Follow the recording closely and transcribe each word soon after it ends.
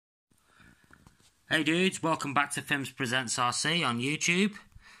Hey dudes, welcome back to Fims Presents RC on YouTube.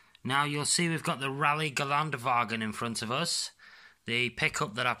 Now you'll see we've got the Rally Geländewagen in front of us. The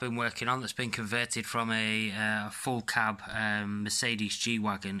pickup that I've been working on that's been converted from a full cab Mercedes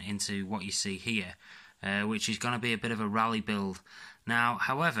G-Wagon into what you see here, which is going to be a bit of a rally build. Now,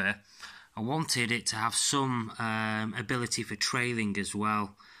 however, I wanted it to have some ability for trailing as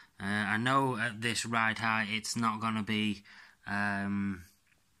well. I know at this ride height it's not going to be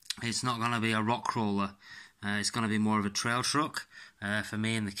a rock crawler. It's going to be more of a trail truck for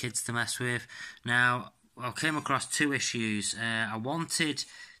me and the kids to mess with. Now, I came across two issues. I wanted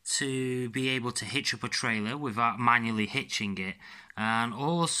to be able to hitch up a trailer without manually hitching it, and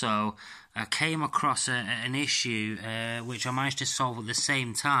also I came across an issue which I managed to solve at the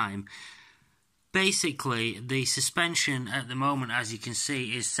same time. Basically, the suspension at the moment, as you can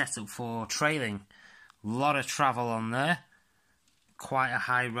see, is set up for trailing. A lot of travel on there. Quite a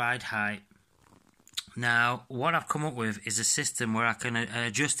high ride height. Now, what I've come up with is a system where I can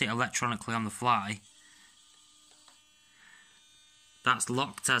adjust it electronically on the fly. That's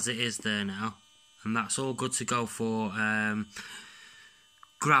locked as it is there now, and that's all good to go for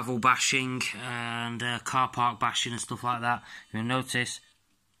gravel bashing and car park bashing and stuff like that. You'll notice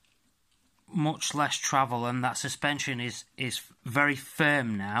much less travel, and that suspension is very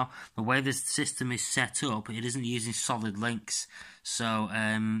firm now. The way the system is set up, it isn't using solid links, so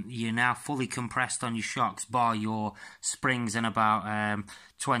you're now fully compressed on your shocks, bar your springs and about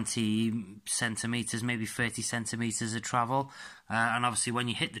 20 centimetres, maybe 30 centimetres of travel. And obviously when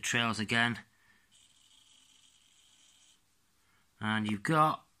you hit the trails again, and you've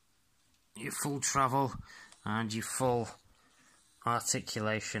got your full travel and your full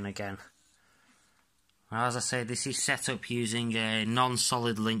articulation again. Now, as I say, this is set up using a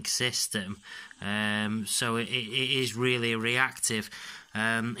non-solid link system, so it is really reactive.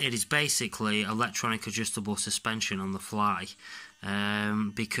 It is basically electronic adjustable suspension on the fly.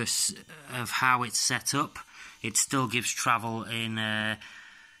 Because of how it's set up, it still gives travel in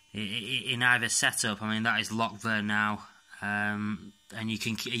either setup. I mean, that is locked there now, and you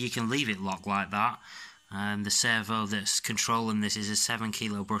can leave it locked like that. The servo that's controlling this is a 7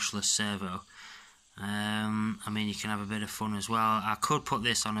 kilo brushless servo. I mean, you can have a bit of fun as well. I could put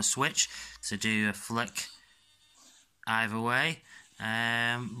this on a switch to do a flick either way, but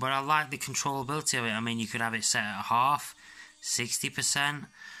I like the controllability of it. I mean, you could have it set at half, 60%,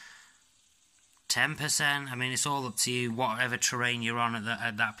 10%. I mean, it's all up to you, whatever terrain you're on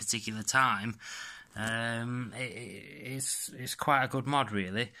at that particular time. It's quite a good mod,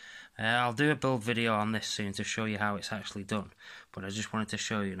 really. I'll do a build video on this soon to show you how it's actually done, but I just wanted to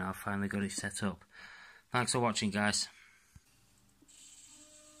show you now I've finally got it set up. Thanks for watching, guys.